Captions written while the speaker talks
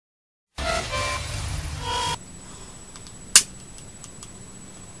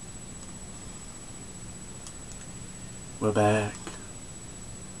We're back.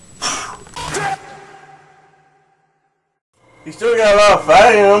 He still got a lot of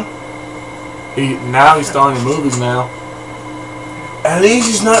fight in him. Now he's starring in movies now. At least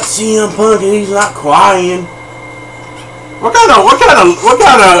he's not CM Punk and he's not crying. What kind of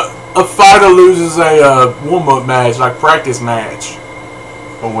a fighter loses a warm-up match, like practice match?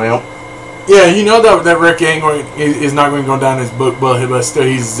 Oh well. Yeah, you know that Rick is not going to go down his book, but still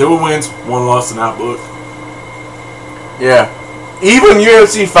he's 0 wins, 1 loss in that book. Yeah. Even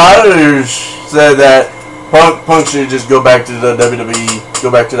UFC fighters said that Punk should just go back to the WWE, go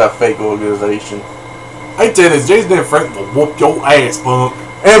back to that fake organization. I tell you this, Jason Frank will whoop your ass, Punk.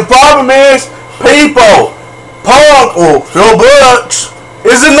 And problem is, people, Punk or Phil Brooks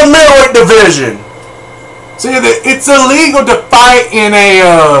is in the middleweight division. See, it's illegal to fight in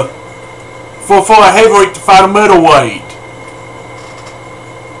a for a heavyweight to fight a middleweight.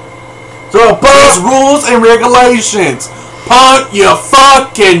 So There's rules and regulations. Punk, you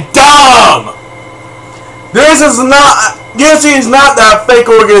fucking dumb. This is not. UFC is not that fake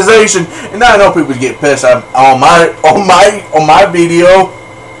organization, and I know people get pissed on my video.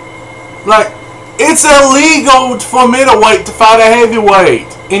 Like, it's illegal for middleweight to fight a heavyweight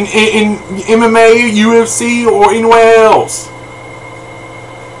in MMA, UFC, or anywhere else.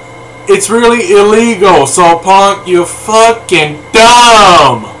 It's really illegal. So Punk, you're fucking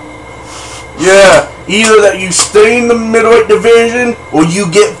dumb. Yeah, either that you stay in the middleweight division or you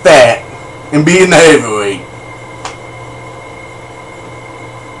get fat and be in the heavyweight.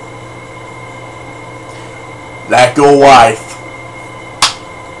 Like your wife.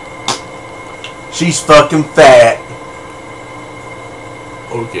 She's fucking fat.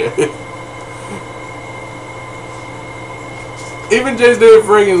 Okay. Even Jason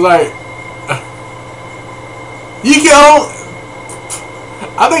Frank is like, you can.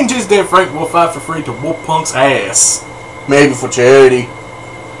 I think Jason Frank will fight for free to whoop Punk's ass. Maybe for charity.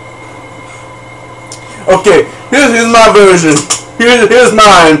 Okay, here's my version. Here's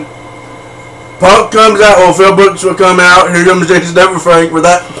mine. Punk comes out, or Phil Brooks will come out. Here comes Jason Frank with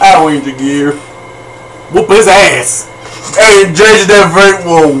that Power Ranger gear. Whoop his ass. And Jason Frank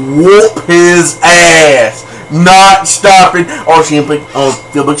will whoop his ass. Not stopping. Or Phil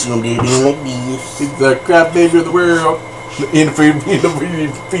Brooks is going to be doing like this. He's the crap baby of the world. In the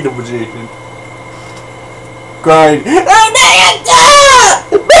fetal position. Crying.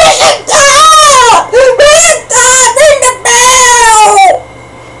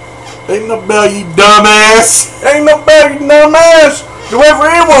 Ain't no bell, you dumbass. Ain't no bell, you dumbass. The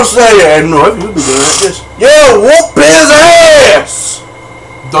referee will say it. And the referee will be doing it. Just, yeah, whoop his ass.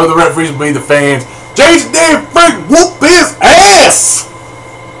 Though the referees will be the fans. Jason Frank, whoop his ass.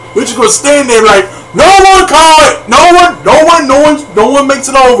 We're just gonna stand there like, no one call it. No one makes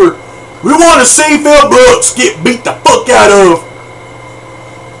it over. We want to see Phil Brooks get beat the fuck out of.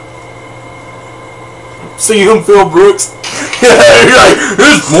 See him, Phil Brooks. Yeah, you're like,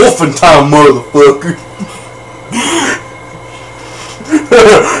 it's morphin' time, motherfucker.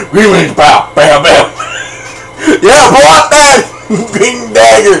 Green Range, pow, pow, pow. Yeah, block that. Green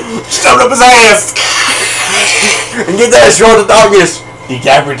dagger. Shove up his ass. And get that short darkness.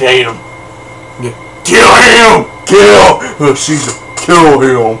 Decapitate him. Kill him. Kill. Caesar, kill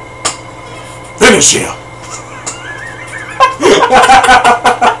him. Finish him.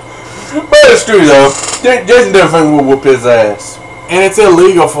 But it's true though. Jason Frank will whoop his ass. And it's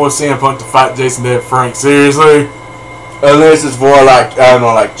illegal for CM Punk to fight Jason Frank. Seriously. Unless it's for like, I don't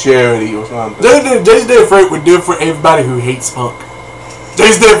know, like charity or something. Jason Frank would do it for everybody who hates Punk.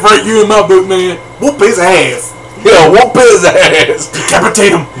 Jason Frank, you in my book, man. Whoop his ass. Yeah, whoop his ass.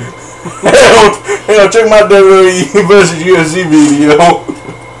 Decapitate him. Hell, check my WWE versus UFC video.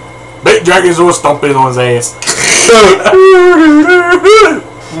 Big Dragon's or stomping on his ass.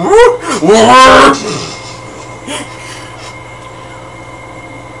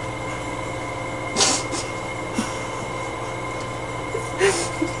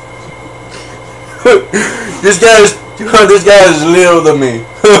 This guy is little than me.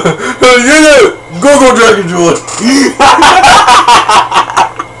 Google Dragon Joy.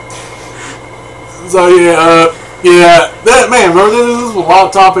 So yeah, that man, bro, this is a lot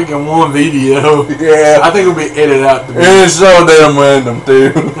of topic in one video. Yeah, I think it'll be edited out. And it's so damn random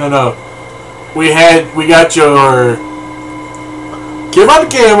too. I know. We got your Kid on the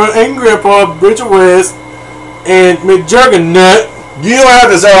Camera, and Grandpa, Richard West, and McJuggerNut. You don't have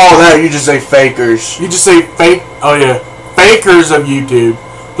to say all that. You just say fakers. You just say fake. Oh yeah, fakers of YouTube.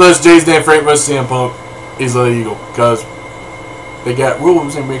 Plus, Jason Frank vs. CM Punk is illegal because they got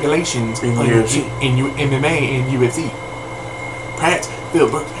rules and regulations in UFC, in MMA, and UFC. Perhaps Phil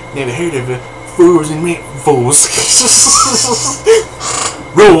Brooks never heard of Fools and fools.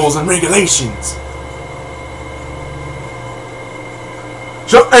 Rules and regulations.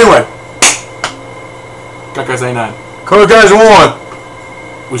 So anyway, Guys A9. Color guys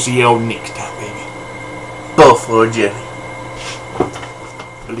 1. We'll see y'all next time, baby. Buffalo Jelly.